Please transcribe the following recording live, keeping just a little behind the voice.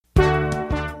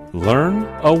Learn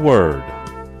a word.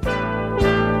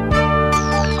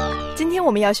 今天我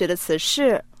们要学的词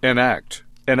是 Enact.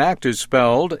 Enact is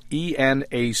spelled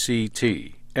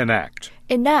E-N-A-C-T. Enact.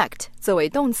 enact 作为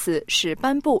动词是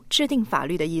颁布、制定法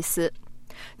律的意思。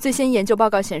最新研究报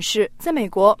告显示，在美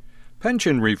国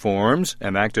Pension reforms,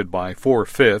 enacted by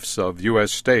 4/5 of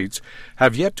U.S. states,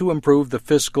 have yet to improve the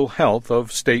fiscal health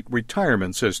of state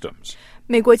retirement systems.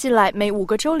 美国近来每5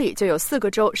个州里就有4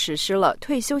个州实施了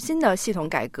退休金的系统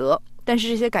改革，但是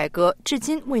这些改革至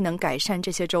今未能改善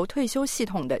这些州退休系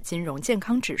统的金融健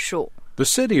康指数。The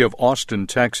city of Austin,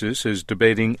 Texas, is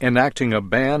debating enacting a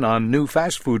ban on new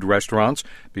fast food restaurants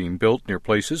being built near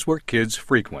places where kids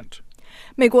frequent.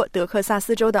 美国德克萨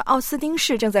斯州的奥斯汀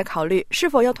市正在考虑是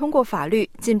否要通过法律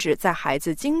禁止在孩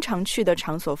子经常去的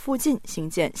场所附近兴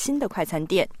建新的快餐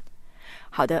店。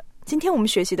好的，今天我们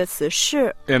学习的词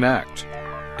是 Enact.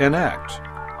 Enact.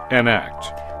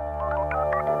 Enact.